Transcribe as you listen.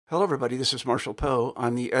Hello, everybody. This is Marshall Poe.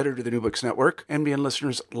 I'm the editor of the New Books Network. NBN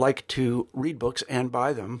listeners like to read books and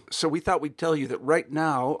buy them. So we thought we'd tell you that right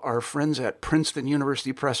now, our friends at Princeton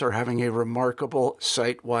University Press are having a remarkable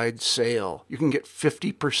site-wide sale. You can get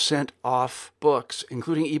 50% off books,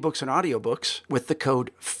 including ebooks and audiobooks, with the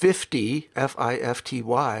code 50,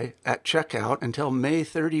 F-I-F-T-Y, at checkout until May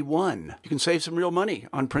 31. You can save some real money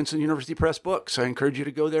on Princeton University Press books. I encourage you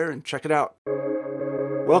to go there and check it out.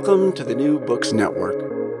 Welcome to the New Books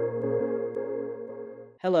Network.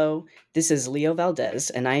 Hello, this is Leo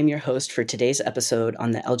Valdez, and I am your host for today's episode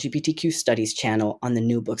on the LGBTQ Studies channel on the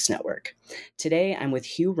New Books Network. Today, I'm with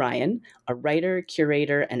Hugh Ryan, a writer,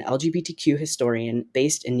 curator, and LGBTQ historian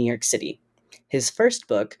based in New York City. His first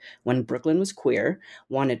book, When Brooklyn Was Queer,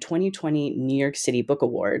 won a 2020 New York City Book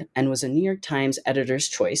Award and was a New York Times Editor's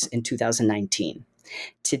Choice in 2019.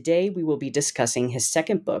 Today, we will be discussing his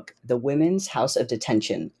second book, The Women's House of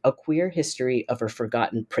Detention, A Queer History of a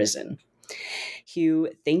Forgotten Prison. Hugh,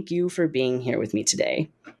 thank you for being here with me today.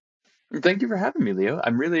 Thank you for having me, Leo.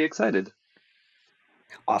 I'm really excited.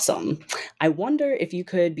 Awesome. I wonder if you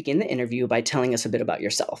could begin the interview by telling us a bit about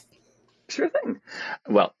yourself. Sure thing.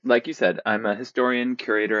 Well, like you said, I'm a historian,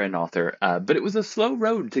 curator, and author, but it was a slow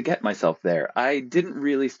road to get myself there. I didn't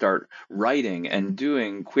really start writing and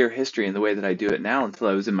doing queer history in the way that I do it now until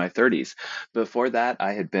I was in my 30s. Before that,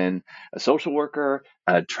 I had been a social worker,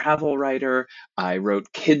 a travel writer. I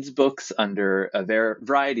wrote kids' books under a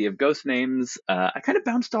variety of ghost names. I kind of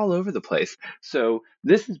bounced all over the place. So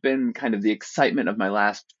this has been kind of the excitement of my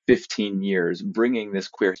last 15 years, bringing this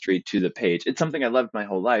queer history to the page. It's something I loved my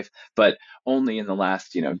whole life, but only in the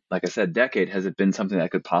last, like I said, decade has it been something I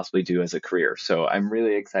could possibly do as a career. So I'm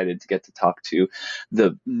really excited to get to talk to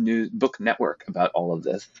the New Book Network about all of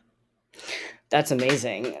this. That's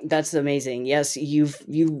amazing. That's amazing. Yes, you've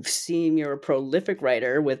seen you're a prolific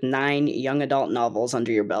writer with 9 young adult novels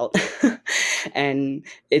under your belt. And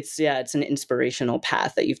it's an inspirational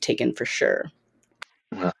path that you've taken for sure.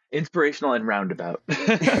 Well, inspirational and roundabout.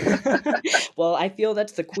 Well, I feel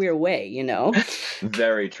that's the queer way,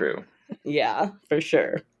 Very true. Yeah, for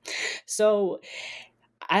sure. So,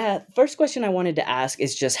 first question I wanted to ask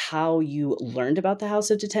is just how you learned about the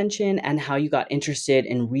House of Detention and how you got interested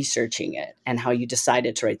in researching it and how you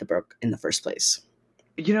decided to write the book in the first place.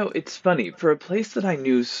 It's funny. For a place that I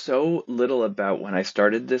knew so little about when I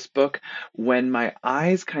started this book, when my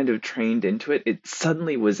eyes kind of trained into it, it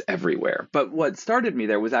suddenly was everywhere. But what started me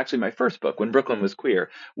there was actually my first book, When Brooklyn Was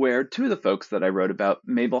Queer, where two of the folks that I wrote about,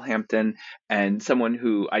 Mabel Hampton and someone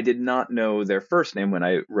who I did not know their first name when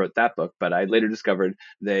I wrote that book, but I later discovered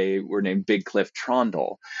they were named Big Cliff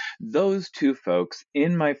Trondle. Those two folks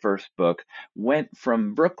in my first book went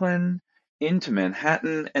from Brooklyn into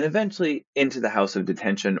Manhattan and eventually into the House of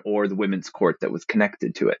Detention or the women's court that was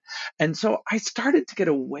connected to it. And so I started to get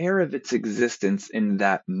aware of its existence in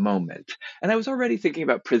that moment. And I was already thinking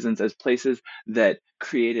about prisons as places that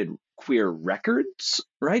created queer records,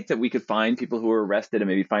 right? That we could find people who were arrested and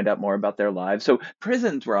maybe find out more about their lives. So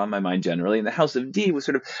prisons were on my mind generally, and the House of D was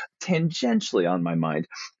sort of tangentially on my mind.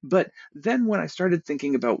 But then when I started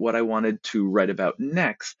thinking about what I wanted to write about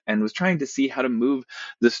next and was trying to see how to move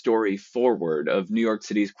the story forward of New York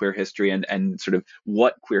City's queer history and sort of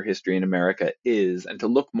what queer history in America is, and to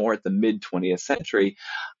look more at the mid 20th century,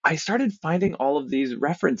 I started finding all of these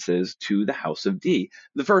references to the House of D.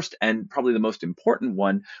 The first and probably the most important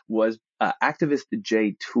one was activist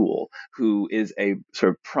Jay Toole, who is a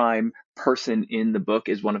sort of prime person in the book,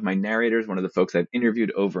 is one of my narrators, one of the folks I've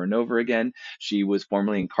interviewed over and over again. She was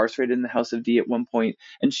formerly incarcerated in the House of D at one point,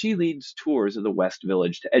 and she leads tours of the West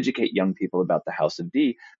Village to educate young people about the House of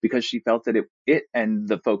D because she felt that it and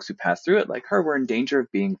the folks who passed through it, like her, were in danger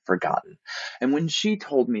of being forgotten. And when she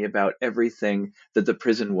told me about everything that the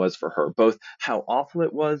prison was for her, both how awful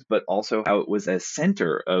it was, but also how it was a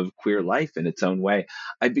center of queer life in its own way,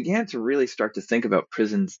 I began to really start to think about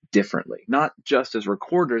prisons differently, not just as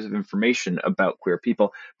recorders of information about queer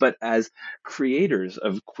people, but as creators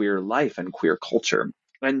of queer life and queer culture.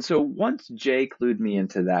 And so once Jay clued me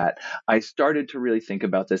into that, I started to really think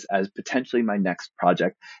about this as potentially my next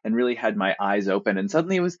project and really had my eyes open. And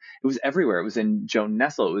suddenly it was everywhere. It was in Joan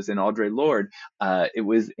Nestle. It was in Audre Lorde. It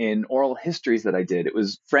was in oral histories that I did. It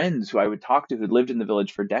was friends who I would talk to who'd lived in the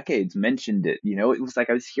village for decades mentioned it. It was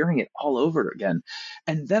like I was hearing it all over again.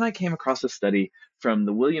 And then I came across a study from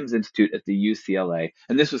the Williams Institute at the UCLA.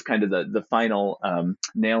 And this was kind of the final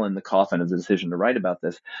nail in the coffin of the decision to write about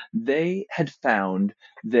this. They had found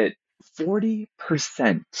that 40%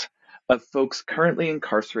 of folks currently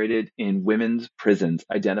incarcerated in women's prisons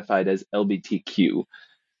identified as LGBTQ.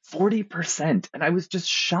 40%. And I was just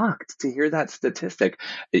shocked to hear that statistic.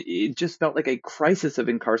 It just felt like a crisis of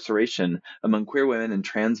incarceration among queer women and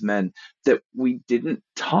trans men that we didn't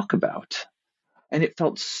talk about. And it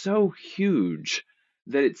felt so huge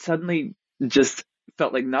that it suddenly just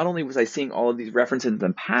felt like not only was I seeing all of these references in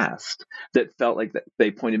the past that felt like that they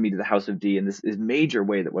pointed me to the House of D in this major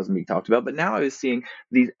way that wasn't being talked about, but now I was seeing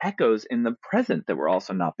these echoes in the present that were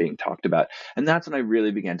also not being talked about. And that's when I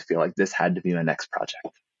really began to feel like this had to be my next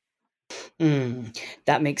project.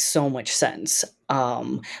 That makes so much sense.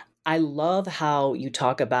 I love how you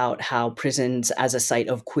talk about how prisons as a site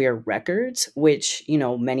of queer records, which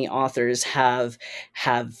many authors have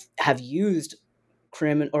used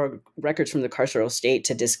or records from the carceral state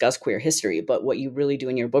to discuss queer history. But what you really do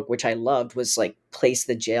in your book, which I loved, was like place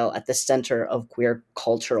the jail at the center of queer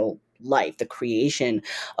cultural life, the creation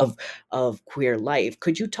of queer life.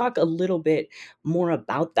 Could you talk a little bit more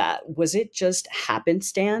about that? Was it just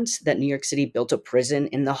happenstance that New York City built a prison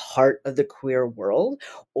in the heart of the queer world,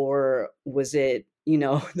 or was it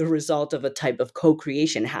the result of a type of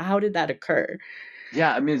co-creation? How did that occur?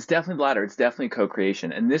 Yeah, I mean, it's definitely the latter. It's definitely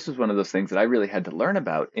co-creation. And this was one of those things that I really had to learn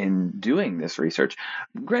about in doing this research.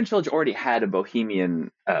 Greenwich Village already had a bohemian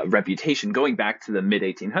reputation going back to the mid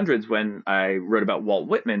 1800s when I wrote about Walt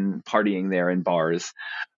Whitman partying there in bars.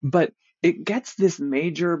 But it gets this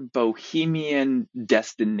major bohemian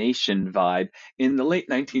destination vibe in the late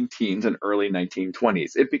 19 teens and early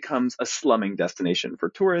 1920s. It becomes a slumming destination for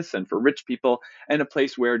tourists and for rich people, and a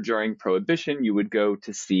place where during Prohibition you would go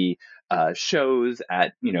to see shows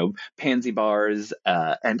at pansy bars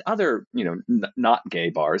and other not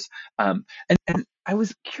gay bars. And I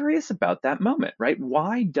was curious about that moment, right?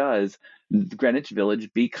 Why does Greenwich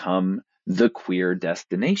Village become the queer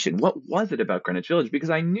destination? What was it about Greenwich Village?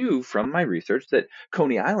 Because I knew from my research that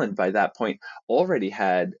Coney Island by that point already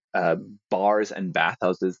had bars and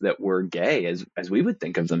bathhouses that were gay as we would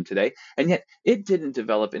think of them today. And yet it didn't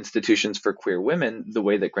develop institutions for queer women the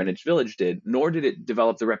way that Greenwich Village did, nor did it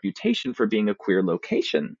develop the reputation for being a queer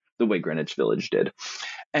location the way Greenwich Village did.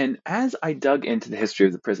 And as I dug into the history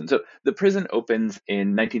of the prison, so the prison opens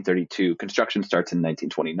in 1932, construction starts in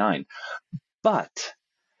 1929, but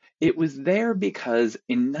it was there because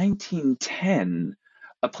in 1910,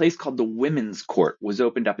 a place called the Women's Court was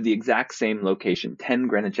opened up at the exact same location, 10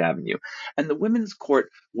 Greenwich Avenue. And the Women's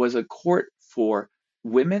Court was a court for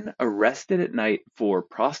women arrested at night for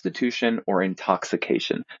prostitution or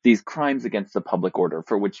intoxication, these crimes against the public order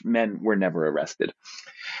for which men were never arrested.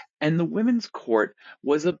 And the Women's Court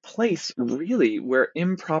was a place really where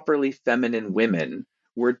improperly feminine women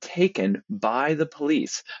were taken by the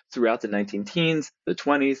police throughout the 19 teens, the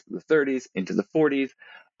 20s, the 30s, into the 40s,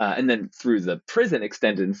 and then through the prison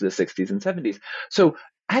extended into the 60s and 70s. So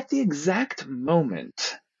at the exact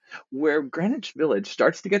moment where Greenwich Village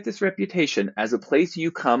starts to get this reputation as a place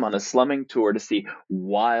you come on a slumming tour to see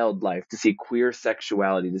wildlife, to see queer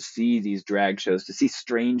sexuality, to see these drag shows, to see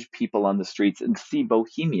strange people on the streets, and to see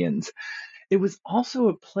bohemians, it was also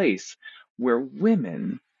a place where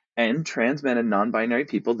women and trans men and non-binary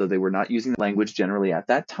people, though they were not using the language generally at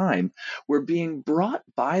that time, were being brought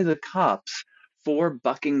by the cops for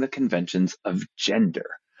bucking the conventions of gender.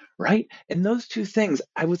 Right? And those two things,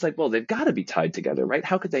 I was like, well, they've got to be tied together, right?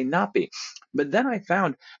 How could they not be? But then I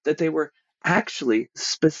found that they were actually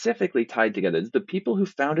specifically tied together. The people who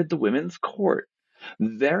founded the Women's Court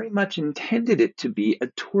very much intended it to be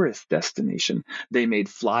a tourist destination. They made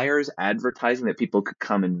flyers advertising that people could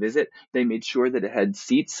come and visit. They made sure that it had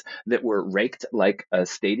seats that were raked like a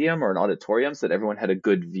stadium or an auditorium so that everyone had a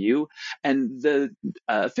good view. And the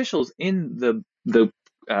officials in the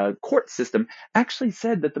court system actually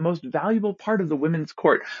said that the most valuable part of the Women's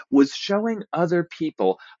Court was showing other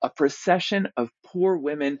people a procession of poor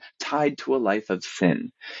women tied to a life of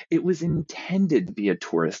sin. It was intended to be a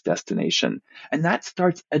tourist destination. And that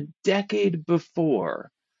starts a decade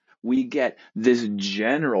before we get this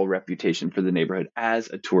general reputation for the neighborhood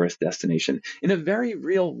as a tourist destination. In a very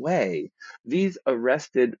real way, these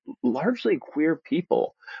arrested, largely queer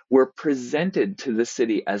people were presented to the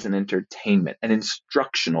city as an entertainment, an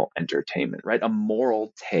instructional entertainment, right? A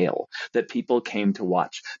moral tale that people came to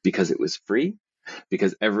watch because it was free,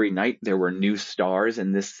 because every night there were new stars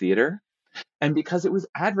in this theater, and because it was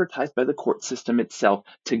advertised by the court system itself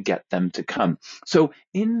to get them to come. So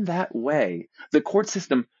in that way, the court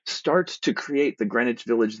system starts to create the Greenwich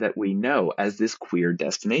Village that we know as this queer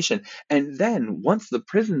destination. And then once the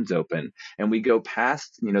prisons open and we go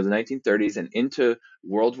past, the 1930s and into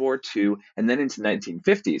World War II and then into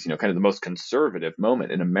 1950s, kind of the most conservative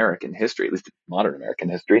moment in American history, at least modern American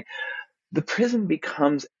history, the prison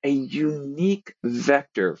becomes a unique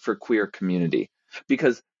vector for queer community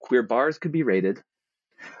because queer bars could be raided,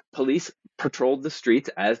 police patrolled the streets,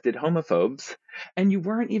 as did homophobes, and you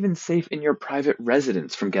weren't even safe in your private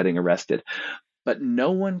residence from getting arrested. But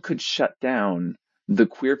no one could shut down the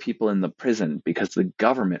queer people in the prison because the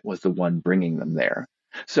government was the one bringing them there.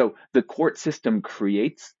 So the court system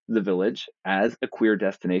creates the village as a queer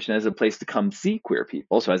destination, as a place to come see queer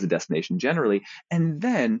people, so as a destination generally. And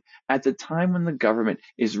then at the time when the government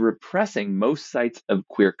is repressing most sites of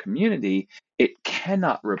queer community, it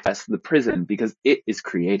cannot repress the prison because it is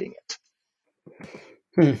creating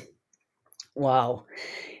it. Wow.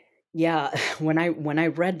 Yeah, when I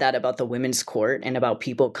read that about the women's court and about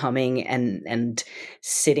people coming and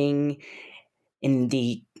sitting in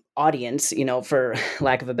the audience, for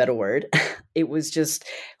lack of a better word, it was just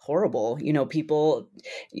horrible. People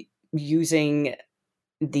using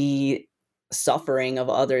the suffering of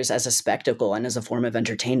others as a spectacle and as a form of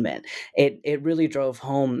entertainment. It really drove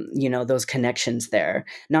home, those connections there,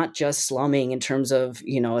 not just slumming in terms of,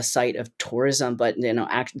 a site of tourism, but,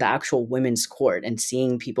 the actual women's court and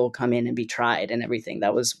seeing people come in and be tried and everything.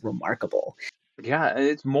 That was remarkable. Yeah,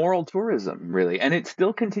 it's moral tourism, really. And it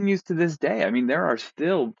still continues to this day. I mean, there are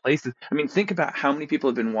still places. I mean, think about how many people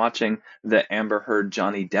have been watching the Amber Heard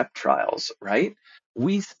Johnny Depp trials, right?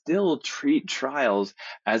 We still treat trials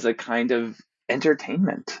as a kind of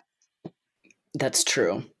entertainment. That's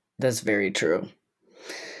true. That's very true.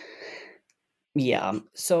 Yeah.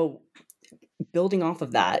 So building off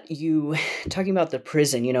of that, you talking about the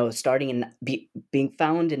prison, starting being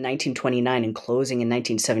found in 1929 and closing in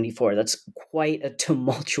 1974. That's quite a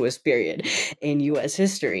tumultuous period in U.S.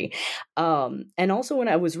 history. And also, when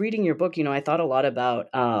I was reading your book, I thought a lot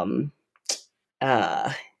about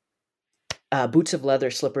Boots of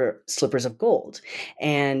Leather, Slippers of Gold.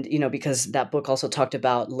 And, because that book also talked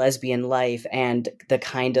about lesbian life and the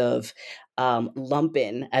kind of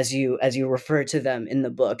lumpen, as you refer to them in the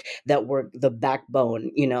book, that were the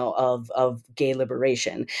backbone, of gay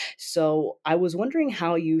liberation. So I was wondering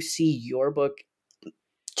how you see your book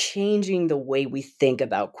changing the way we think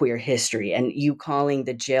about queer history, and you calling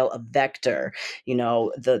the jail a vector,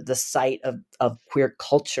 the site of queer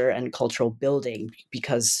culture and cultural building,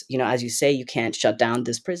 because, as you say, you can't shut down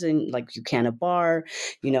this prison like you can a bar,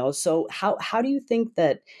 so how do you think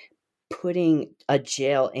that putting a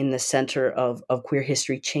jail in the center of queer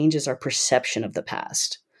history changes our perception of the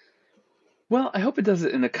past? Well, I hope it does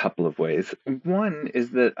it in a couple of ways. One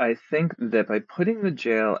is that I think that by putting the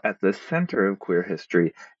jail at the center of queer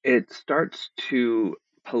history, it starts to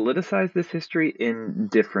politicize this history in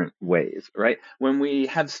different ways, right? When we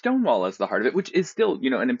have Stonewall as the heart of it, which is still,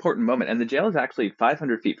 an important moment, and the jail is actually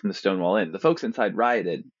 500 feet from the Stonewall Inn. The folks inside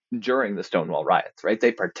rioted during the Stonewall riots, right?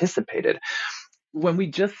 They participated. When we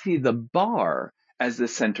just see the bar as the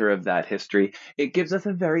center of that history, it gives us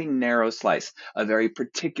a very narrow slice, a very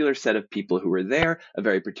particular set of people who were there, a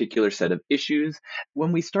very particular set of issues.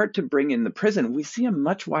 When we start to bring in the prison, we see a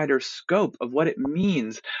much wider scope of what it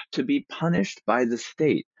means to be punished by the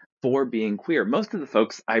state for being queer. Most of the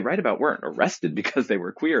folks I write about weren't arrested because they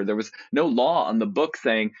were queer. There was no law on the book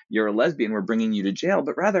saying you're a lesbian, we're bringing you to jail,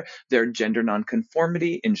 but rather their gender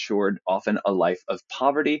nonconformity ensured often a life of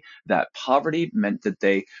poverty. That poverty meant that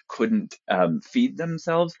they couldn't feed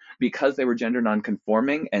themselves because they were gender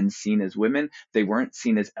nonconforming and seen as women. They weren't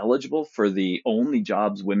seen as eligible for the only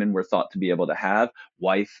jobs women were thought to be able to have: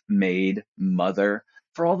 wife, maid, mother.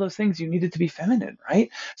 For all those things, you needed to be feminine, right?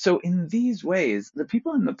 So in these ways, the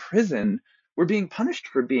people in the prison were being punished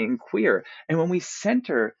for being queer. And when we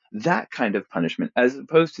center that kind of punishment, as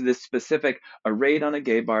opposed to this specific a raid on a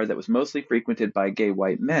gay bar that was mostly frequented by gay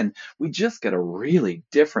white men, we just get a really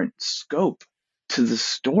different scope to the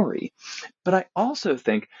story. But I also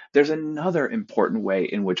think there's another important way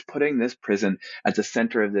in which putting this prison at the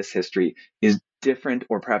center of this history is different,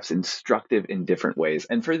 or perhaps instructive in different ways.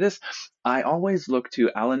 And for this, I always look to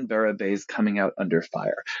Alan Barabay's Coming Out Under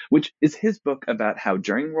Fire, which is his book about how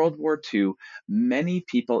during World War II, many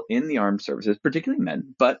people in the armed services, particularly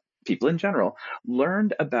men, but people in general,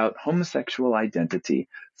 learned about homosexual identity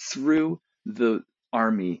through the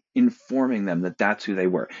army informing them that that's who they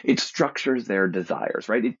were. It structures their desires,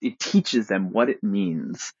 right? It teaches them what it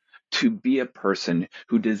means to be a person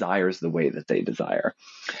who desires the way that they desire.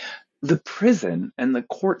 The prison and the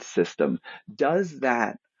court system does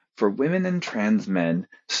that for women and trans men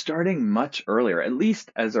starting much earlier, at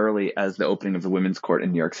least as early as the opening of the Women's Court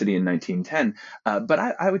in New York City in 1910. But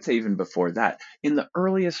I would say even before that, in the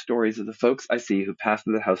earliest stories of the folks I see who passed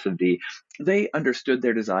through the House of D, they understood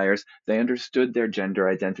their desires, they understood their gender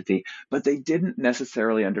identity, but they didn't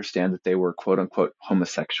necessarily understand that they were quote unquote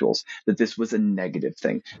homosexuals, that this was a negative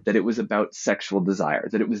thing, that it was about sexual desire,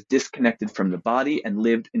 that it was disconnected from the body and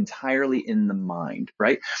lived entirely in the mind,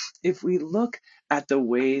 right? If we look at the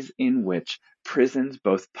ways in which prisons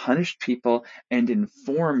both punished people and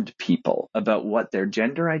informed people about what their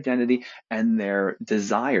gender identity and their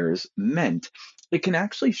desires meant, it can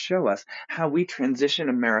actually show us how we transition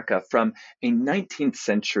America from a 19th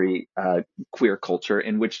century queer culture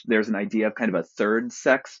in which there's an idea of kind of a third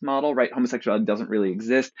sex model, right? Homosexuality doesn't really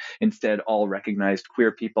exist. Instead, all recognized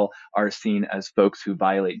queer people are seen as folks who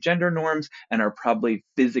violate gender norms and are probably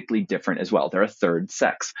physically different as well. They're a third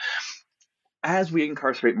sex. As we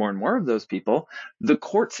incarcerate more and more of those people, the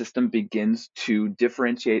court system begins to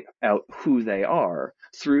differentiate out who they are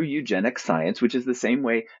through eugenic science, which is the same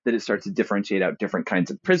way that it starts to differentiate out different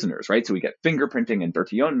kinds of prisoners, right? So we get fingerprinting and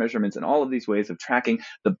Bertillon measurements and all of these ways of tracking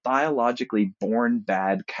the biologically born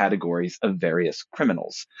bad categories of various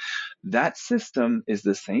criminals. That system is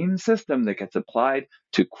the same system that gets applied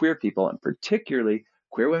to queer people, and particularly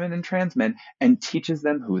queer women and trans men, and teaches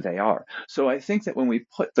them who they are. So I think that when we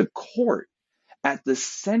put the court at the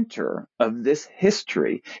center of this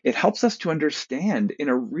history, it helps us to understand in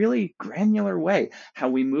a really granular way how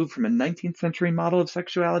we move from a 19th century model of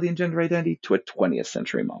sexuality and gender identity to a 20th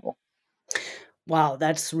century model. Wow,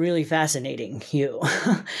 that's really fascinating, Hugh.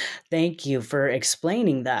 Thank you for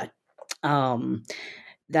explaining that.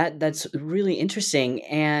 That's really interesting,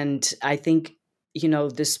 and I think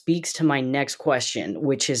this speaks to my next question,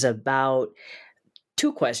 which is about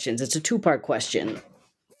two questions. It's a two-part question.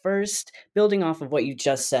 First, building off of what you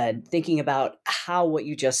just said, thinking about how what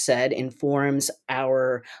you just said informs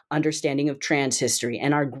our understanding of trans history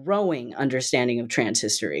and our growing understanding of trans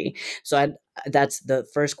history. So that's the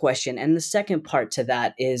first question. And the second part to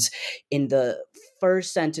that is in the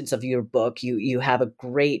first sentence of your book, you have a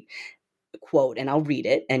great quote, and I'll read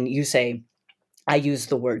it. And you say, I use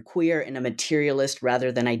the word queer in a materialist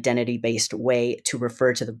rather than identity-based way to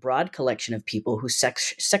refer to the broad collection of people whose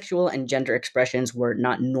sexual and gender expressions were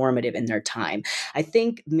not normative in their time. I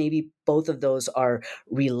think maybe both of those are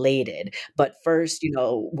related. But first,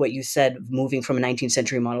 what you said, moving from a 19th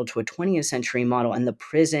century model to a 20th century model and the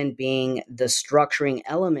prison being the structuring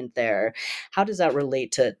element there, how does that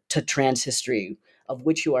relate to trans history, of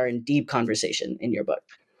which you are in deep conversation in your book?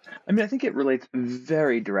 I mean, I think it relates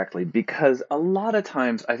very directly because a lot of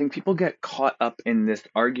times I think people get caught up in this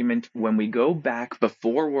argument when we go back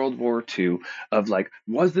before World War II of like,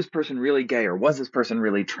 was this person really gay or was this person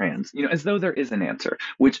really trans? As though there is an answer,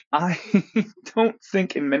 which I don't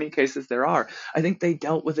think in many cases there are. I think they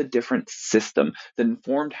dealt with a different system that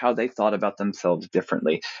informed how they thought about themselves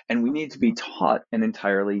differently. And we need to be taught an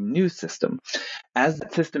entirely new system. As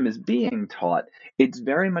that system is being taught, it's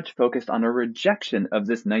very much focused on a rejection of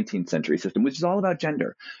this 19th century system, which is all about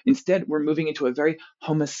gender. Instead, we're moving into a very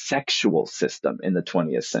homosexual system in the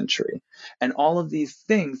 20th century. And all of these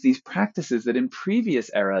things, these practices that in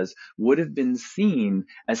previous eras would have been seen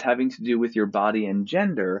as having to do with your body and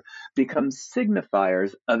gender, become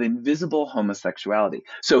signifiers of invisible homosexuality.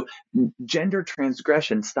 So gender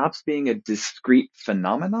transgression stops being a discrete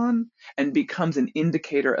phenomenon and becomes an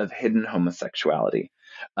indicator of hidden homosexuality.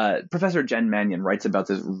 Professor Jen Mannion writes about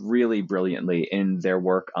this really brilliantly in their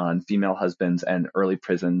work on female husbands and early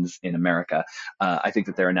prisons in America. I think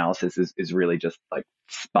that their analysis is really just like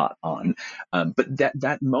spot on. But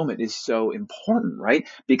that moment is so important, right?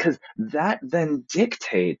 Because that then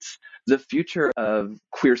dictates the future of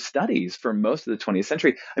queer studies for most of the 20th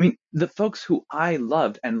century. I mean, the folks who I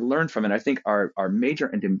loved and learned from, and I think are major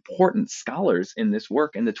and important scholars in this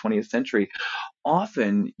work in the 20th century,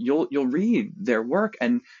 often you'll read their work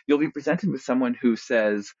and you'll be presented with someone who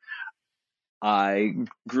says, I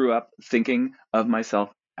grew up thinking of myself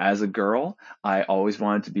as a girl. I always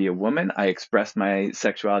wanted to be a woman. I expressed my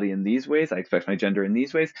sexuality in these ways. I expressed my gender in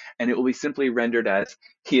these ways. And it will be simply rendered as,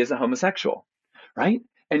 he is a homosexual, right?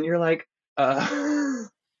 And you're like,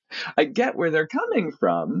 I get where they're coming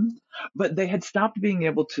from, but they had stopped being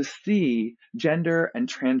able to see gender and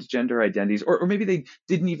transgender identities, or maybe they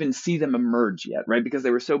didn't even see them emerge yet, right? Because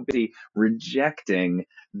they were so busy rejecting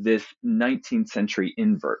this 19th century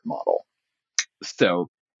invert model. So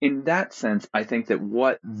in that sense, I think that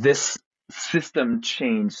what this system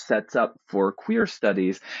change sets up for queer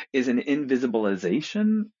studies is an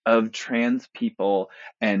invisibilization of trans people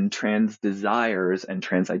and trans desires and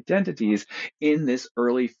trans identities in this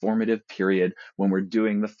early formative period when we're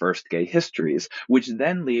doing the first gay histories, which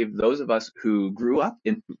then leave those of us who grew up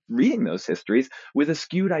in reading those histories with a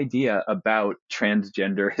skewed idea about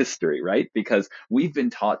transgender history, right? Because we've been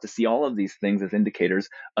taught to see all of these things as indicators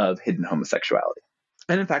of hidden homosexuality.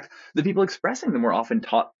 And in fact, the people expressing them were often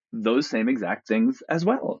taught those same exact things as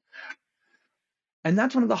well. And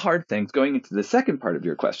that's one of the hard things going into the second part of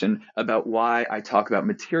your question about why I talk about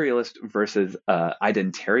materialist versus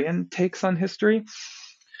identitarian takes on history.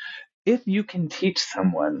 If you can teach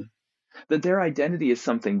someone that their identity is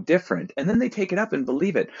something different, and then they take it up and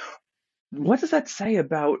believe it, what does that say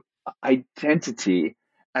about identity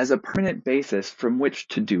as a permanent basis from which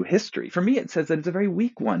to do history? For me, it says that it's a very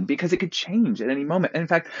weak one because it could change at any moment. And in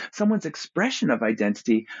fact, someone's expression of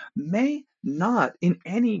identity may not, in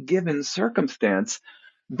any given circumstance,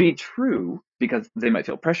 be true because they might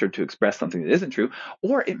feel pressured to express something that isn't true,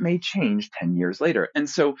 or it may change 10 years later. And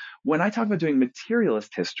so when I talk about doing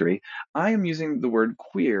materialist history, I am using the word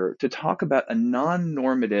queer to talk about a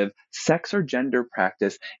non-normative sex or gender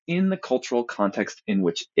practice in the cultural context in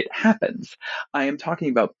which it happens. I am talking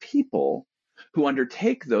about people who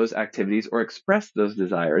undertake those activities or express those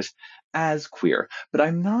desires as queer. But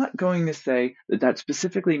I'm not going to say that that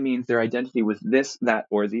specifically means their identity with this, that,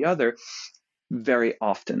 or the other. Very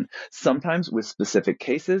often. Sometimes with specific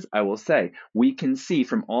cases, I will say, we can see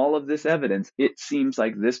from all of this evidence, it seems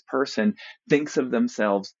like this person thinks of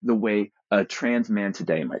themselves the way a trans man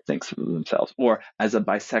today might think of themselves, or as a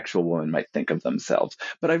bisexual woman might think of themselves.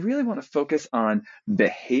 But I really want to focus on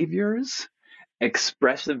behaviors,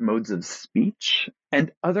 expressive modes of speech,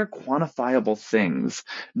 and other quantifiable things,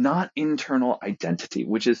 not internal identity,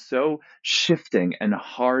 which is so shifting and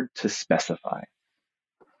hard to specify.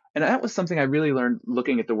 And that was something I really learned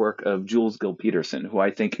looking at the work of Jules Gill Peterson, who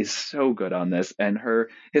I think is so good on this. And her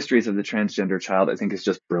Histories of the Transgender Child, I think, is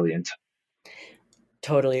just brilliant.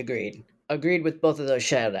 Totally agreed. Agreed with both of those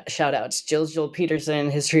shout outs. Jules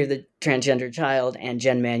Peterson, History of the Transgender Child, and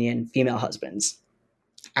Jen Mannion, Female Husbands.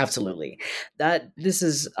 Absolutely. This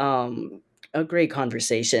is a great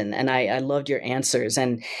conversation, and I loved your answers.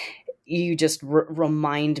 And you just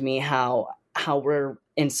remind me how we're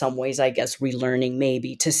in some ways, I guess, relearning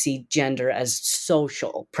maybe to see gender as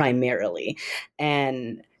social primarily,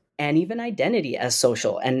 and even identity as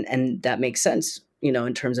social, and that makes sense,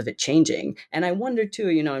 in terms of it changing. And I wonder too,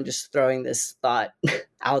 I'm just throwing this thought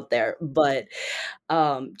out there, but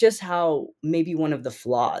just how maybe one of the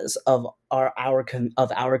flaws of our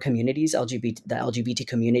communities, the LGBT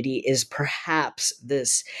community, is perhaps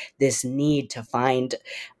this need to find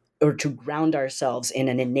or to ground ourselves in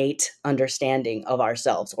an innate understanding of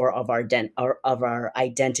ourselves or of our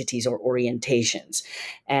identities or orientations,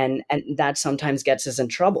 and that sometimes gets us in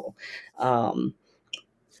trouble,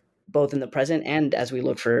 both in the present and as we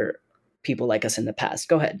look for people like us in the past.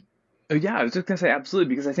 Go ahead. Yeah, I was just going to say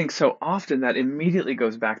absolutely, because I think so often that immediately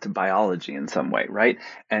goes back to biology in some way, right?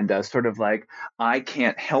 And sort of like, I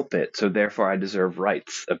can't help it, so therefore I deserve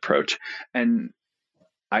rights approach. And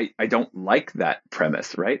I don't like that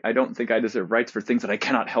premise, right? I don't think I deserve rights for things that I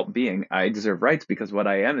cannot help being. I deserve rights because what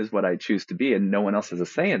I am is what I choose to be, and no one else has a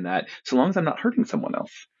say in that, so long as I'm not hurting someone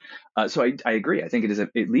else. So I agree. I think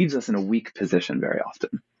it leaves us in a weak position very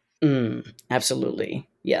often. Absolutely.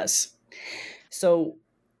 Yes. So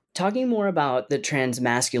talking more about the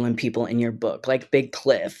transmasculine people in your book, like Big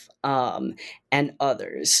Cliff, and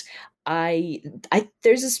others,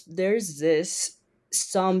 there's this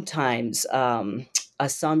sometimes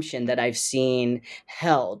assumption that I've seen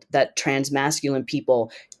held that transmasculine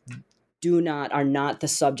people are not the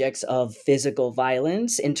subjects of physical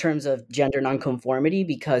violence in terms of gender nonconformity,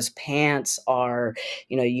 because pants are,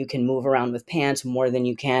 you can move around with pants more than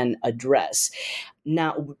you can a dress.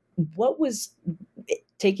 Now, what was,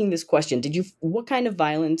 taking this question, what kind of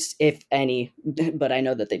violence, if any, but I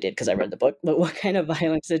know that they did because I read the book, but what kind of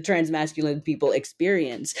violence did transmasculine people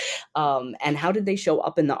experience? And how did they show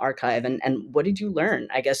up in the archive? And what did you learn,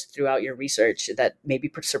 I guess, throughout your research that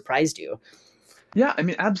maybe surprised you? Yeah, I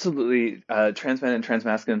mean, absolutely. Trans men and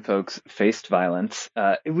transmasculine folks faced violence.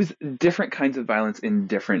 It was different kinds of violence in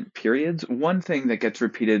different periods. One thing that gets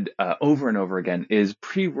repeated over and over again is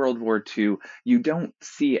pre-World War II, you don't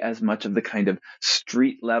see as much of the kind of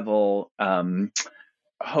street level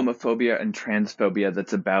homophobia and transphobia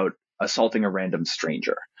that's about assaulting a random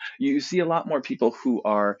stranger. You see a lot more people who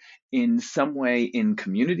are in some way in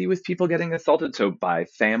community with people getting assaulted. So by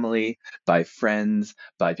family, by friends,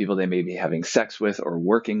 by people they may be having sex with or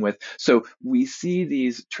working with. So we see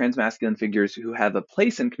these transmasculine figures who have a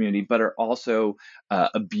place in community, but are also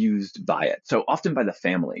abused by it. So often by the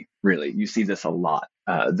family, really. You see this a lot,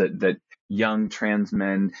 that young trans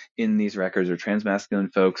men in these records or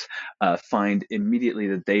transmasculine folks find immediately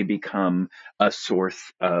that they become a source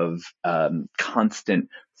of constant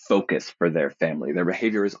focus for their family. Their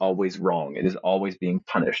behavior is always wrong. It is always being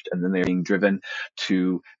punished. And then they're being driven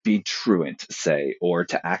to be truant, say, or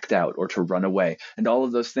to act out or to run away. And all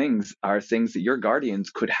of those things are things that your guardians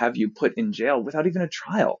could have you put in jail without even a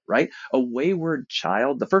trial, right? A wayward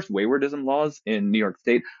child, the first waywardism laws in New York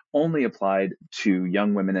State only applied to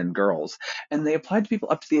young women and girls. And they applied to people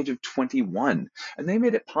up to the age of 21. And they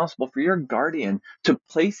made it possible for your guardian to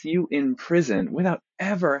place you in prison without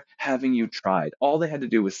ever having you tried. All they had to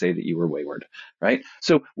do was say that you were wayward, right?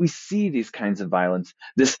 So we see these kinds of violence,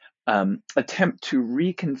 this attempt to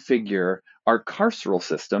reconfigure our carceral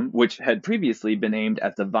system, which had previously been aimed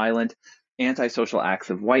at the violent antisocial acts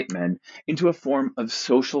of white men, into a form of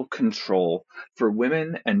social control for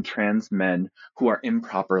women and trans men who are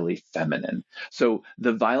improperly feminine. So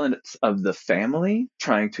the violence of the family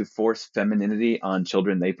trying to force femininity on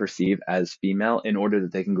children they perceive as female in order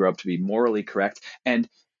that they can grow up to be morally correct and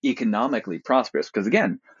economically prosperous. Because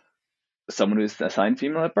again, someone who's assigned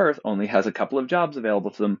female at birth only has a couple of jobs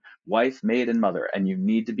available to them: wife, maid, and mother. And you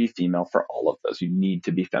need to be female for all of those. You need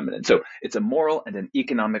to be feminine. So it's a moral and an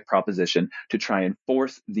economic proposition to try and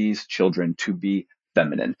force these children to be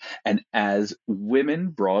feminine. And as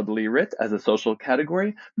women, broadly writ as a social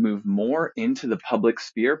category, move more into the public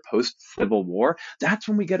sphere post-Civil War, that's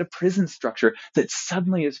when we get a prison structure that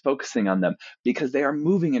suddenly is focusing on them because they are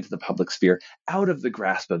moving into the public sphere out of the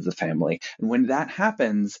grasp of the family. And when that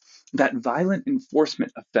happens, that violent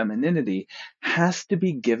enforcement of femininity has to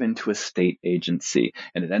be given to a state agency,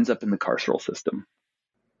 and it ends up in the carceral system.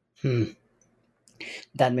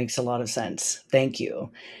 That makes a lot of sense. Thank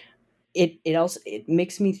you. It also it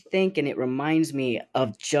makes me think, and it reminds me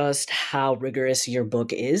of just how rigorous your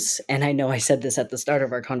book is. And I know I said this at the start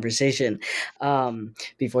of our conversation,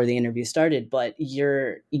 before the interview started, but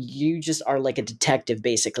you just are like a detective,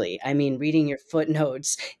 basically. I mean, reading your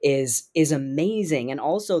footnotes is amazing, and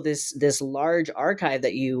also this large archive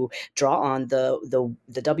that you draw on, the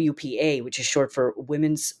WPA, which is short for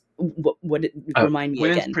Women's. What remind me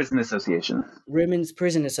Women's again? Prison Association. Women's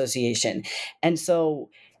Prison Association, and so.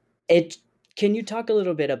 It Can you talk a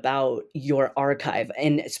little bit about your archive?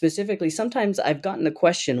 And specifically, sometimes I've gotten the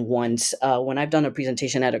question once, when I've done a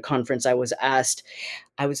presentation at a conference. I was asked,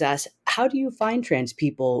 how do you find trans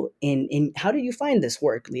people in how do you find this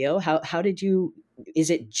work, Leo? How did you? Is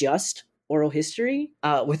it just oral history,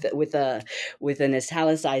 with an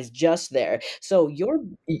italicized just there? So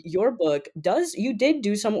your book does you did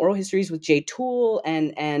do some oral histories with Jay Toole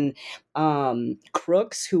and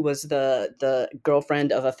Crooks, who was the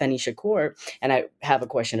girlfriend of Afeni Shakur, and I have a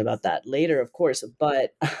question about that later, of course.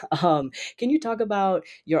 But can you talk about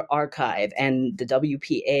your archive and the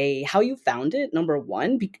WPA, how you found it, number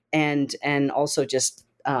one, and also just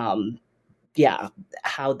yeah,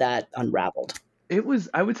 how that unraveled? It was,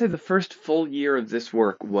 I would say, the first full year of this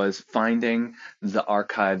work was finding the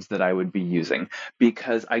archives that I would be using,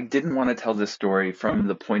 because I didn't want to tell this story from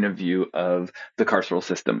the point of view of the carceral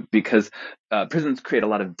system, because prisons create a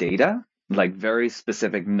lot of data, like very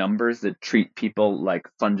specific numbers that treat people like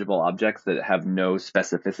fungible objects that have no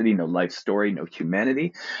specificity, no life story, no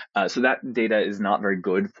humanity. So that data is not very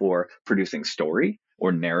good for producing story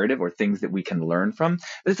or narrative or things that we can learn from.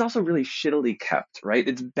 But it's also really shittily kept, right?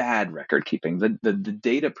 It's bad record keeping. The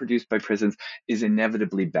data produced by prisons is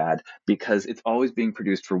inevitably bad because it's always being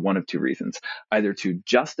produced for one of two reasons: either to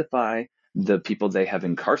justify the people they have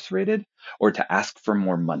incarcerated or to ask for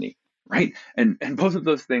more money. Right. And both of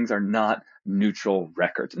those things are not neutral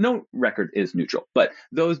records. No record is neutral, but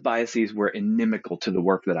those biases were inimical to the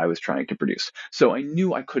work that I was trying to produce. So I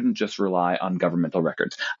knew I couldn't just rely on governmental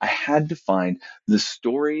records. I had to find the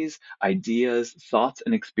stories, ideas, thoughts,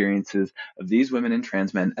 and experiences of these women and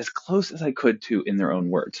trans men as close as I could to in their own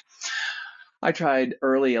words. I tried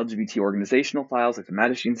early LGBT organizational files like the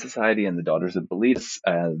Mattachine Society and the Daughters of Bilitis,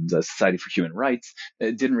 the Society for Human Rights.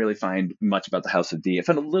 It didn't really find much about the House of D. I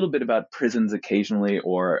found a little bit about prisons occasionally,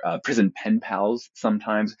 or prison pen pals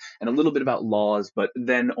sometimes, and a little bit about laws, but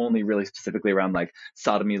then only really specifically around like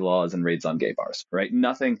sodomy laws and raids on gay bars, right?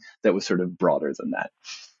 Nothing that was sort of broader than that.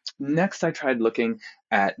 Next, I tried looking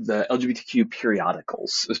at the LGBTQ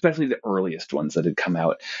periodicals, especially the earliest ones that had come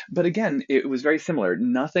out. But again, it was very similar.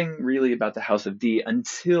 Nothing really about the House of D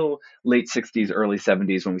until late 60s, early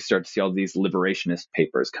 70s, when we start to see all these liberationist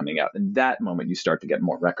papers coming out. And that moment, you start to get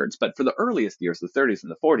more records. But for the earliest years, the 30s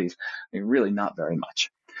and the 40s, really not very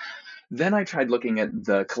much. Then I tried looking at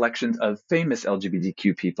the collections of famous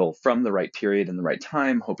LGBTQ people from the right period and the right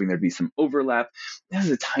time, hoping there'd be some overlap. There's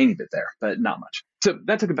a tiny bit there, but not much. So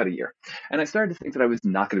that took about a year. And I started to think that I was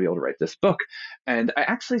not going to be able to write this book. And I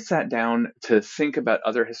actually sat down to think about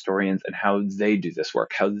other historians and how they do this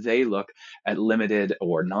work, how they look at limited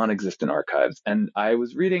or non-existent archives. And I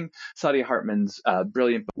was reading Saadia Hartman's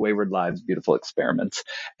brilliant book, Wayward Lives, Beautiful Experiments.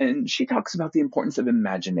 And she talks about the importance of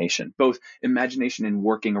imagination, both imagination in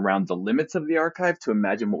working around the limits of the archive to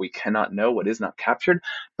imagine what we cannot know, what is not captured,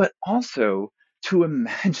 but also to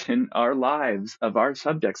imagine our lives of our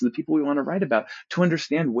subjects, the people we want to write about, to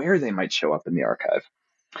understand where they might show up in the archive.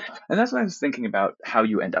 And that's what I was thinking about, how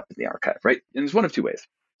you end up in the archive, right? And there's one of two ways.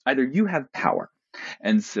 Either you have power,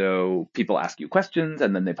 and so people ask you questions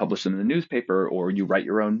and then they publish them in the newspaper, or you write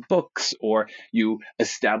your own books, or you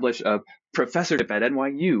establish a professorship at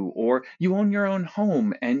NYU, or you own your own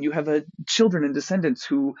home and you have children and descendants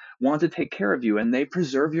who want to take care of you and they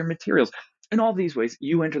preserve your materials. In all these ways,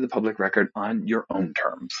 you enter the public record on your own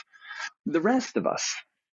terms. The rest of us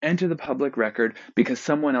enter the public record because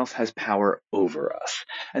someone else has power over us.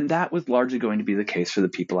 And that was largely going to be the case for the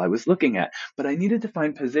people I was looking at. But I needed to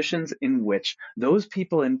find positions in which those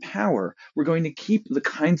people in power were going to keep the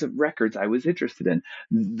kinds of records I was interested in,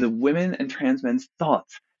 the women and trans men's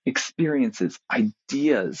thoughts, experiences,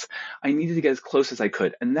 ideas. I needed to get as close as I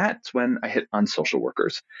could. And that's when I hit on social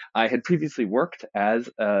workers. I had previously worked as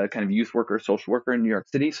a kind of youth worker, social worker in New York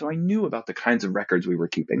City, so I knew about the kinds of records we were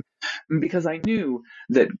keeping. Because I knew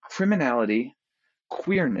that criminality,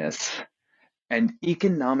 queerness, and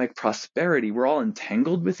economic prosperity were all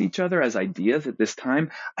entangled with each other as ideas at this time,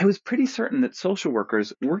 I was pretty certain that social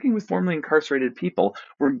workers working with formerly incarcerated people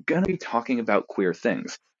were going to be talking about queer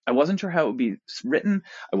things. I wasn't sure how it would be written.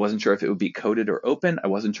 I wasn't sure if it would be coded or open. I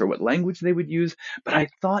wasn't sure what language they would use, but I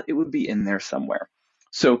thought it would be in there somewhere.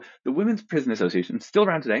 So the Women's Prison Association, still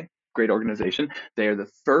around today, great organization. They are the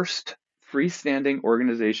first freestanding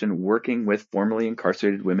organization working with formerly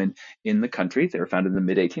incarcerated women in the country. They were founded in the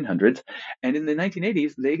mid-1800s. And in the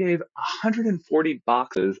 1980s, they gave 140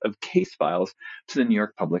 boxes of case files to the New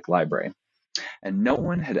York Public Library. And no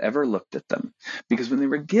one had ever looked at them because when they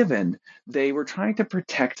were given, they were trying to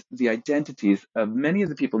protect the identities of many of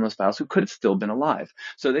the people in those files who could have still been alive.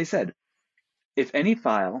 So they said, if any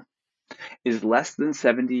file is less than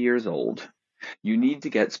 70 years old, you need to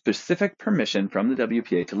get specific permission from the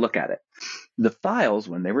WPA to look at it. The files,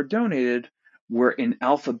 when they were donated, were in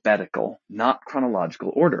alphabetical, not chronological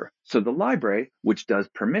order. So the library, which does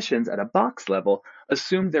permissions at a box level,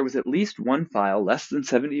 assumed there was at least one file less than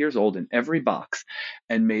 70 years old in every box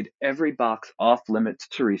and made every box off limits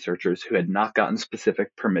to researchers who had not gotten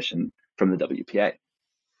specific permission from the WPA.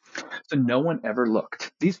 So no one ever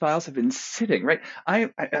looked. These files have been sitting, right?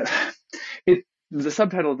 The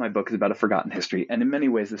subtitle of my book is about a forgotten history, and in many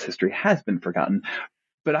ways this history has been forgotten.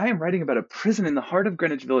 But I am writing about a prison in the heart of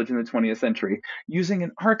Greenwich Village in the 20th century using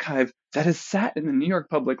an archive that has sat in the New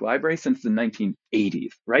York Public Library since the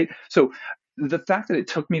 1980s, right? So the fact that it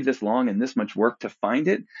took me this long and this much work to find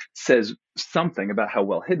it says something about how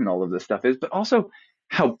well hidden all of this stuff is, but also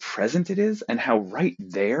how present it is and how right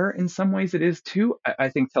there in some ways it is too, I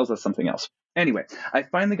think tells us something else. Anyway, I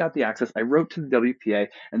finally got the access. I wrote to the WPA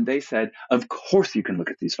and they said, of course you can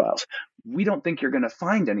look at these files. We don't think you're going to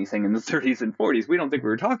find anything in the 30s and 40s. We don't think we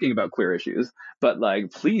were talking about queer issues, but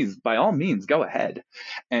please, by all means, go ahead.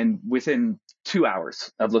 And within 2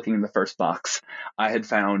 hours of looking in the first box, I had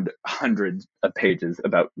found hundreds of pages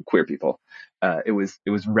about queer people. It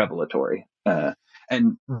was revelatory.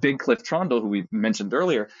 And Big Cliff Trondle, who we mentioned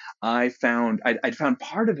earlier, I'd found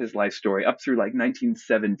part of his life story up through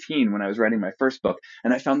 1917 when I was writing my first book,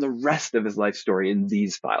 and I found the rest of his life story in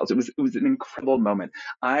these files. It was an incredible moment.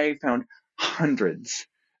 I found hundreds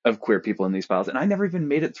of queer people in these files, and I never even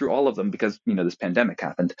made it through all of them because this pandemic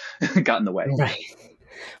happened, got in the way. Right.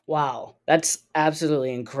 Wow, that's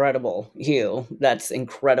absolutely incredible, Hugh. That's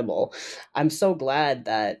incredible. I'm so glad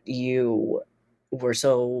that you were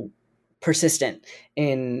so persistent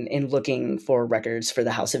in looking for records for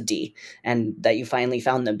the House of D and that you finally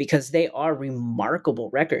found them because they are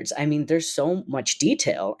remarkable records. I mean, there's so much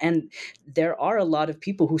detail and there are a lot of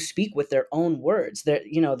people who speak with their own words.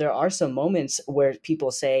 There are some moments where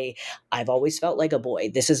people say, I've always felt like a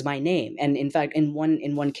boy. This is my name. And in fact, in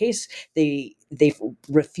one case, they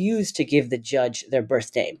refused to give the judge their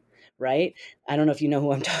birth name. right? I don't know if you know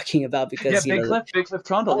who I'm talking about Yeah, because, Big Cliff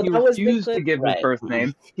Trondle. oh, He that was Big refused Cliff, to give his right? birth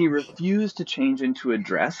name. He refused to change into a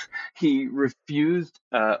dress. He refused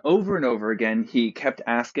over and over again. He kept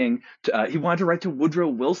asking. He wanted to write to Woodrow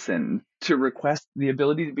Wilson to request the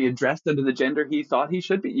ability to be addressed under the gender he thought he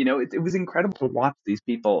should be. It was incredible to watch these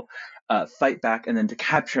people fight back and then to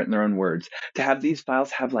capture it in their own words. To have these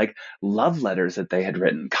files have like love letters that they had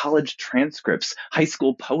written, college transcripts, high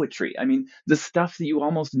school poetry. I mean, the stuff that you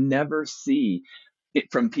almost never see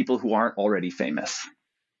from people who aren't already famous.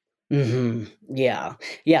 Yeah.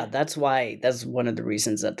 Yeah, that's one of the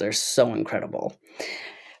reasons that they're so incredible.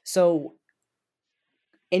 So,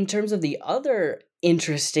 in terms of the other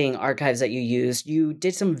interesting archives that you used, you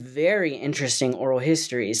did some very interesting oral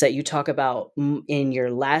histories that you talk about in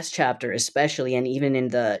your last chapter, especially, and even in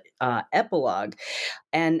the epilogue.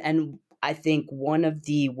 And I think one of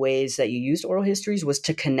the ways that you used oral histories was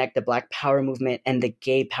to connect the Black Power movement and the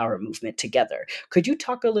gay power movement together. Could you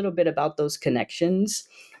talk a little bit about those connections?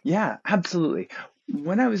 Yeah, absolutely.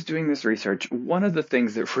 When I was doing this research, one of the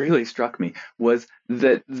things that really struck me was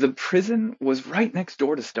that the prison was right next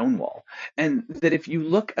door to Stonewall. And that if you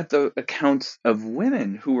look at the accounts of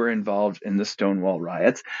women who were involved in the Stonewall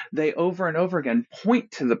riots, they over and over again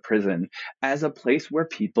point to the prison as a place where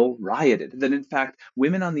people rioted. That in fact,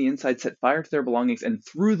 women on the inside set fire to their belongings and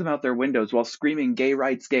threw them out their windows while screaming, "Gay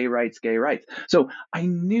rights, gay rights, gay rights." So I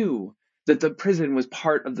knew that the prison was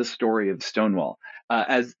part of the story of Stonewall.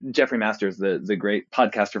 As Jeffrey Masters, the great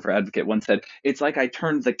podcaster for Advocate, once said, it's like I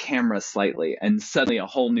turned the camera slightly and suddenly a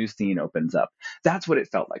whole new scene opens up. That's what it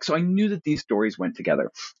felt like. So I knew that these stories went together.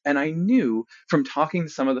 And I knew from talking to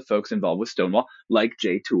some of the folks involved with Stonewall, like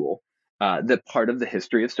Jay Toole, that part of the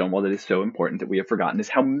history of Stonewall that is so important that we have forgotten is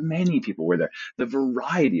how many people were there, the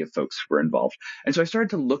variety of folks who were involved. And so I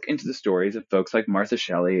started to look into the stories of folks like Martha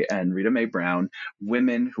Shelley and Rita Mae Brown,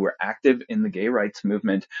 women who were active in the gay rights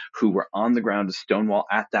movement, who were on the ground of Stonewall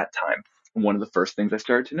at that time. One of the first things I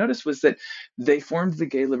started to notice was that they formed the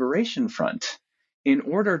Gay Liberation Front in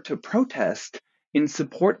order to protest in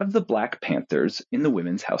support of the Black Panthers in the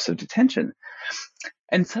Women's House of Detention.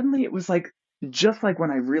 And suddenly it was like, just like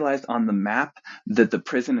when I realized on the map that the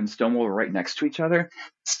prison and Stonewall were right next to each other,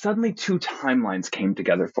 suddenly two timelines came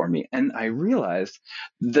together for me. And I realized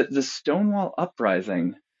that the Stonewall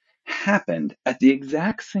uprising happened at the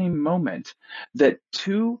exact same moment that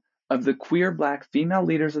two of the queer Black female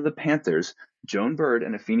leaders of the Panthers, Joan Bird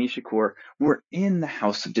and Afeni Shakur, were in the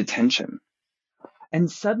House of Detention.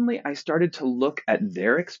 And suddenly I started to look at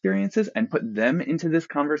their experiences and put them into this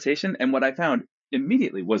conversation. And what I found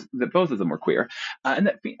immediately was that both of them were queer. And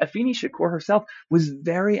that Afeni Shakur herself was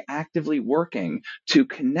very actively working to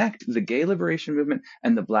connect the gay liberation movement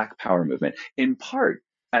and the Black Power movement, in part,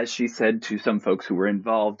 as she said to some folks who were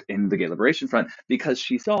involved in the Gay Liberation Front, because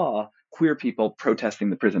she saw queer people protesting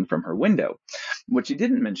the prison from her window. What she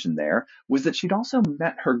didn't mention there was that she'd also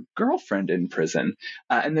met her girlfriend in prison,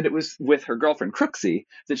 and that it was with her girlfriend Crooksy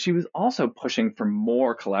that she was also pushing for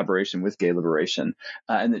more collaboration with gay liberation,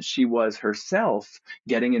 and that she was herself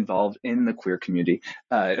getting involved in the queer community.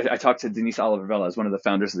 I talked to Denise Oliver Vela, as one of the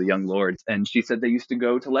founders of the Young Lords, and she said they used to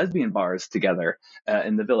go to lesbian bars together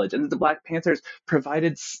in the village, and that the Black Panthers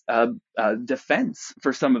provided defense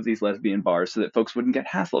for some of these lesbian bars so that folks wouldn't get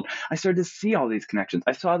hassled. I started to see all these connections.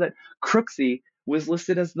 I saw that Crooksy was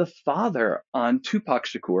listed as the father on Tupac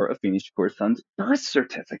Shakur, Afeni Shakur's son's birth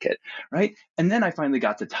certificate, right? And then I finally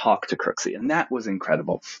got to talk to Crooksy, and that was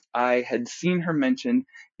incredible. I had seen her mentioned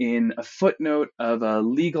in a footnote of a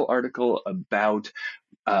legal article about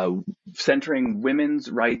centering women's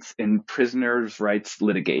rights in prisoners' rights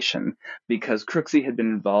litigation, because Crooksy had been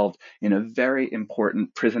involved in a very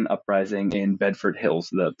important prison uprising in Bedford Hills,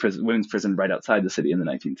 the women's prison right outside the city in the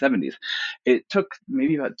 1970s. It took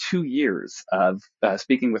maybe about 2 years of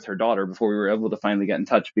speaking with her daughter before we were able to finally get in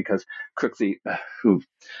touch, because Crooksy, who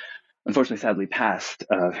unfortunately sadly passed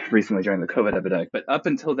recently during the COVID epidemic. But up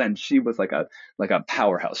until then, she was like a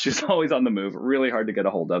powerhouse. She was always on the move, really hard to get a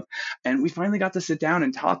hold of. And we finally got to sit down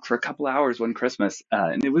and talk for a couple hours one Christmas,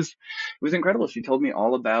 and it was incredible. She told me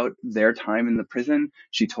all about their time in the prison.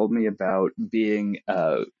 She told me about being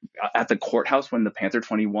at the courthouse when the Panther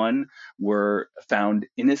 21 were found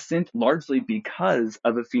innocent, largely because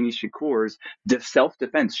of Afeni Shakur's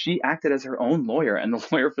self-defense. She acted as her own lawyer and the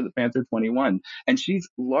lawyer for the Panther 21, and she's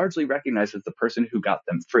largely recognized as the person who got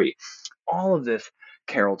them free. All of this,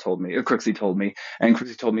 Crooksy told me, and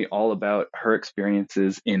Crooksy told me all about her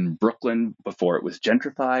experiences in Brooklyn before it was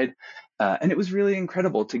gentrified. And it was really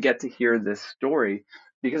incredible to get to hear this story,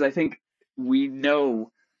 because I think we know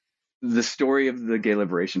the story of the Gay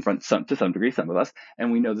Liberation Front, to some degree, some of us,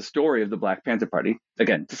 and we know the story of the Black Panther Party,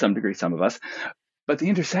 again, to some degree, some of us. But the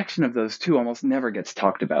intersection of those two almost never gets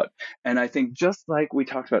talked about. And I think just like we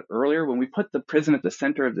talked about earlier, when we put the prison at the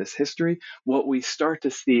center of this history, what we start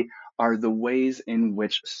to see are the ways in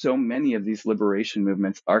which so many of these liberation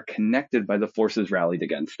movements are connected by the forces rallied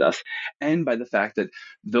against us, and by the fact that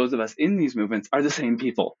those of us in these movements are the same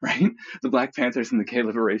people, right? The Black Panthers and the Gay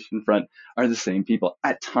Liberation Front are the same people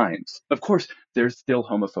at times. Of course, there's still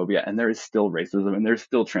homophobia, and there is still racism, and there's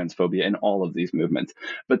still transphobia in all of these movements,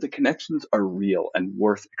 but the connections are real and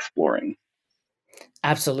worth exploring.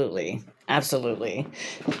 Absolutely. Absolutely.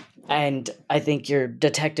 And I think your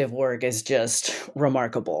detective work is just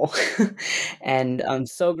remarkable. And I'm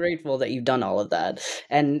so grateful that you've done all of that.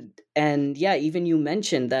 And yeah, even you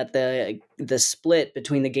mentioned that the split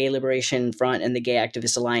between the Gay Liberation Front and the Gay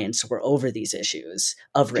Activist Alliance were over these issues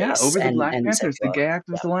of Yeah, race over the Black and Panthers, the sexuality. Gay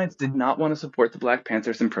Activist Alliance did not want to support the Black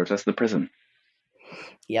Panthers and protest the prison.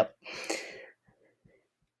 Yep.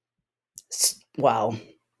 Wow.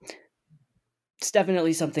 It's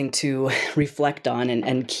definitely something to reflect on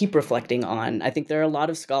and keep reflecting on. I think there are a lot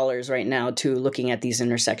of scholars right now too looking at these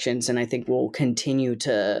intersections, and I think we'll continue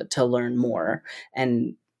to learn more,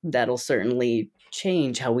 and that'll certainly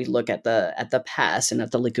change how we look at the past and at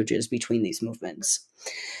the linkages between these movements.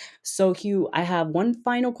 So, Hugh, I have one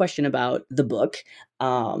final question about the book.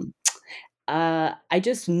 Um, I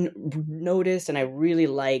just noticed, and I really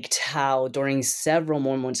liked how during several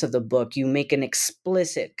moments of the book, you make an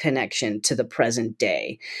explicit connection to the present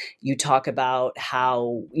day. You talk about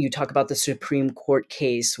the Supreme Court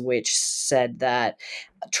case, which said that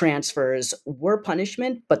transfers were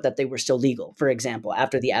punishment, but that they were still legal. For example,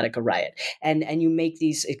 after the Attica riot, and you make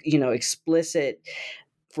these, explicit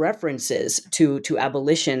references to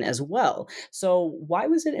abolition as well. So, why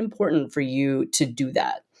was it important for you to do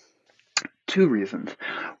that? Two reasons.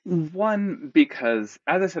 One, because,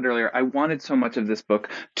 as I said earlier, I wanted so much of this book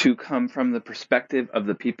to come from the perspective of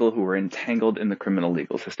the people who were entangled in the criminal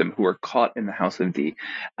legal system, who were caught in the House of D.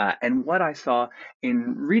 And what I saw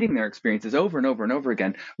in reading their experiences over and over and over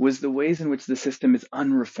again was the ways in which the system is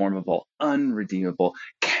unreformable, unredeemable,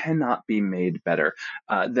 cannot be made better.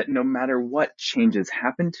 That no matter what changes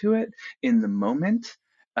happen to it in the moment,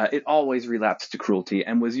 it always relapsed to cruelty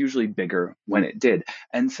and was usually bigger when it did.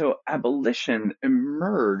 And so abolition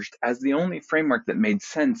emerged as the only framework that made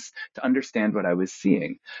sense to understand what I was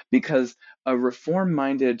seeing, because a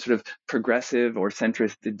reform-minded sort of progressive or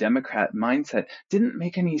centrist Democrat mindset didn't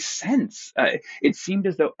make any sense. It seemed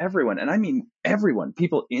as though everyone, and I mean everyone,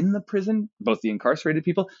 people in the prison, both the incarcerated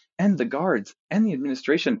people and the guards and the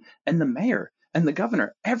administration and the mayor and the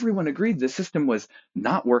governor, everyone agreed the system was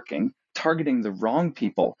not working, targeting the wrong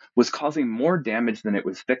people, was causing more damage than it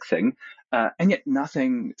was fixing, and yet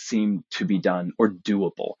nothing seemed to be done or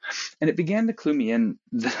doable. And it began to clue me in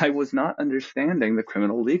that I was not understanding the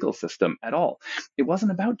criminal legal system at all. It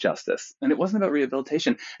wasn't about justice, and it wasn't about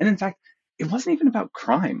rehabilitation, and in fact, it wasn't even about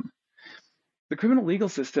crime. The criminal legal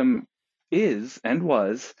system is and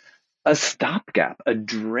was a stopgap, a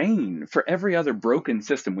drain for every other broken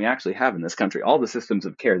system we actually have in this country. All the systems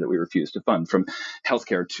of care that we refuse to fund, from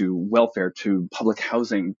healthcare to welfare to public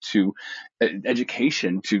housing to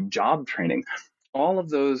education to job training. All of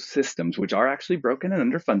those systems, which are actually broken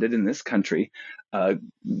and underfunded in this country,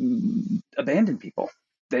 abandon people.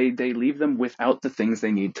 They leave them without the things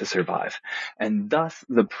they need to survive. And thus,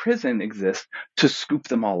 the prison exists to scoop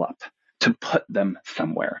them all up, to put them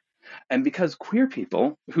somewhere. And because queer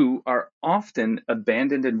people, who are often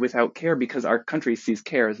abandoned and without care because our country sees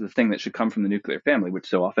care as the thing that should come from the nuclear family, which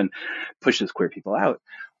so often pushes queer people out,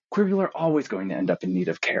 queer people are always going to end up in need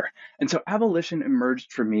of care. And so abolition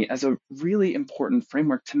emerged for me as a really important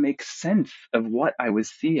framework to make sense of what I was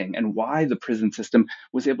seeing and why the prison system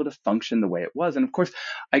was able to function the way it was. And of course,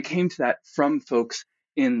 I came to that from folks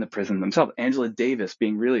in the prison themselves. Angela Davis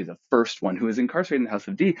being really the first one who was incarcerated in the House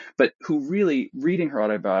of D, but who really, reading her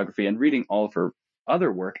autobiography and reading all of her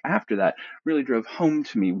other work after that, really drove home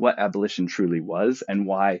to me what abolition truly was and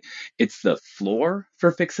why it's the floor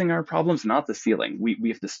for fixing our problems, not the ceiling. We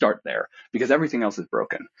have to start there because everything else is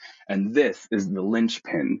broken. And this is the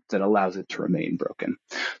linchpin that allows it to remain broken.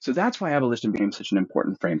 So that's why abolition became such an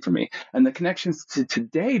important frame for me. And the connections to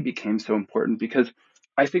today became so important because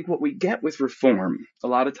I think what we get with reform, a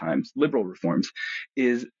lot of times, liberal reforms,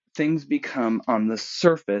 is things become on the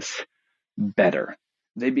surface better.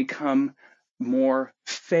 They become more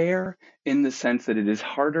fair in the sense that it is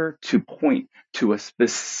harder to point to a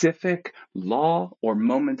specific law or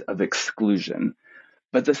moment of exclusion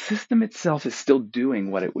but the system itself is still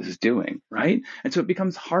doing what it was doing, right? And so it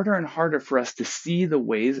becomes harder and harder for us to see the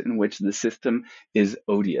ways in which the system is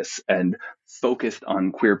odious and focused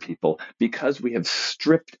on queer people because we have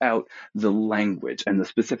stripped out the language and the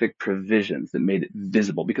specific provisions that made it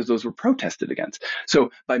visible because those were protested against.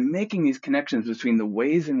 So by making these connections between the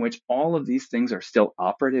ways in which all of these things are still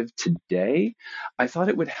operative today, I thought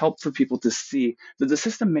it would help for people to see that the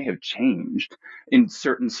system may have changed in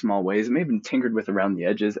certain small ways. It may have been tinkered with around the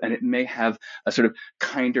edges, and it may have a sort of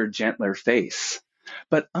kinder, gentler face.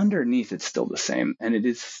 But underneath, it's still the same. And it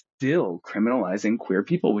is still criminalizing queer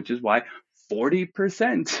people, which is why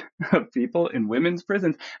 40% of people in women's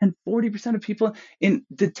prisons and 40% of people in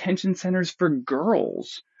detention centers for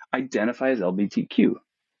girls identify as LGBTQ.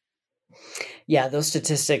 Yeah, those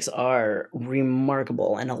statistics are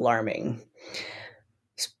remarkable and alarming.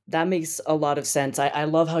 That makes a lot of sense. I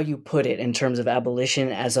love how you put it in terms of abolition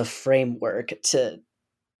as a framework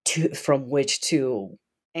from which to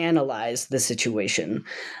analyze the situation.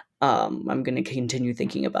 I'm going to continue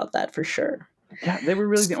thinking about that for sure. Yeah, they were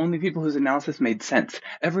really the only people whose analysis made sense.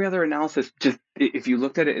 Every other analysis, just if you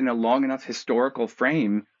looked at it in a long enough historical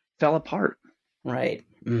frame, fell apart. Right.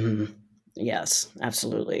 Mm-hmm. Yes,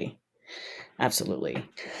 absolutely. Absolutely.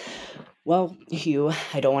 Well, Hugh,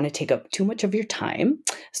 I don't want to take up too much of your time.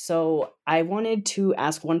 So I wanted to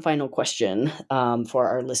ask one final question for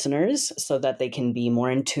our listeners so that they can be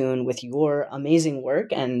more in tune with your amazing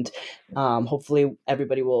work. And hopefully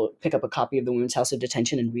everybody will pick up a copy of The Women's House of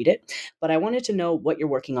Detention and read it. But I wanted to know what you're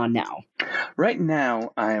working on now. Right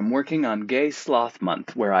now, I am working on Gay Sloth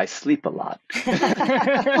Month, where I sleep a lot.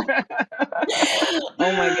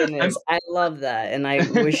 Oh my goodness. I love that. And I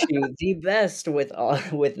wish you the best with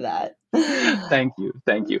that. Thank you.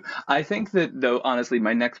 Thank you. I think that, though, honestly,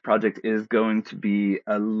 my next project is going to be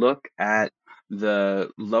a look at the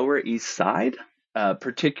Lower East Side,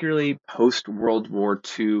 particularly post World War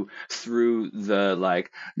II through the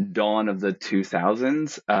dawn of the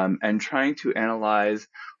 2000s, and trying to analyze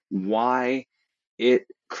why it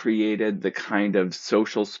created the kind of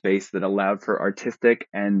social space that allowed for artistic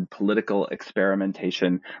and political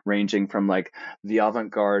experimentation, ranging from the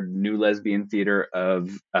avant-garde new lesbian theater of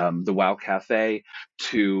the Wow Cafe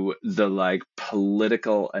to the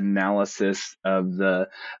political analysis of the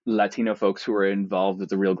Latino folks who were involved with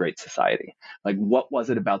the Real Great Society. What was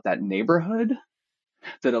it about that neighborhood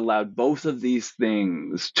that allowed both of these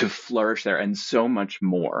things to flourish there, and so much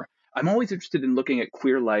more? I'm always interested in looking at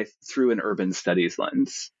queer life through an urban studies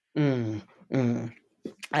lens.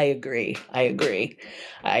 I agree.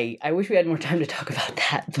 I wish we had more time to talk about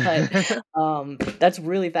that, but that's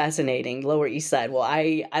really fascinating. Lower East Side. Well,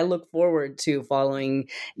 I look forward to following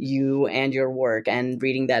you and your work and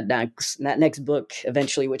reading that next book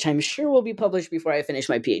eventually, which I'm sure will be published before I finish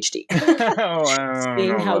my PhD.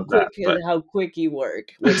 Seeing how quick you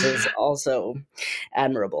work, which is also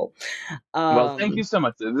admirable. Well, thank you so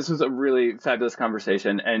much. This was a really fabulous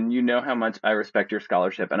conversation, and you know how much I respect your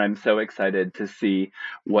scholarship, and I'm so excited to see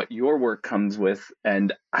what your work comes with.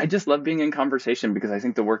 And I just love being in conversation because I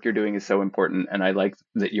think the work you're doing is so important, and I like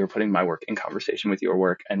that you're putting my work in conversation with your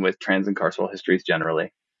work and with trans and carceral histories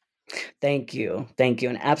generally. Thank you.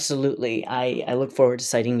 And absolutely, I look forward to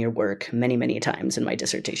citing your work many, many times in my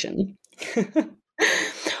dissertation.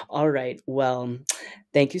 All right. Well,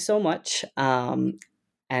 thank you so much.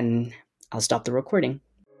 And I'll stop the recording.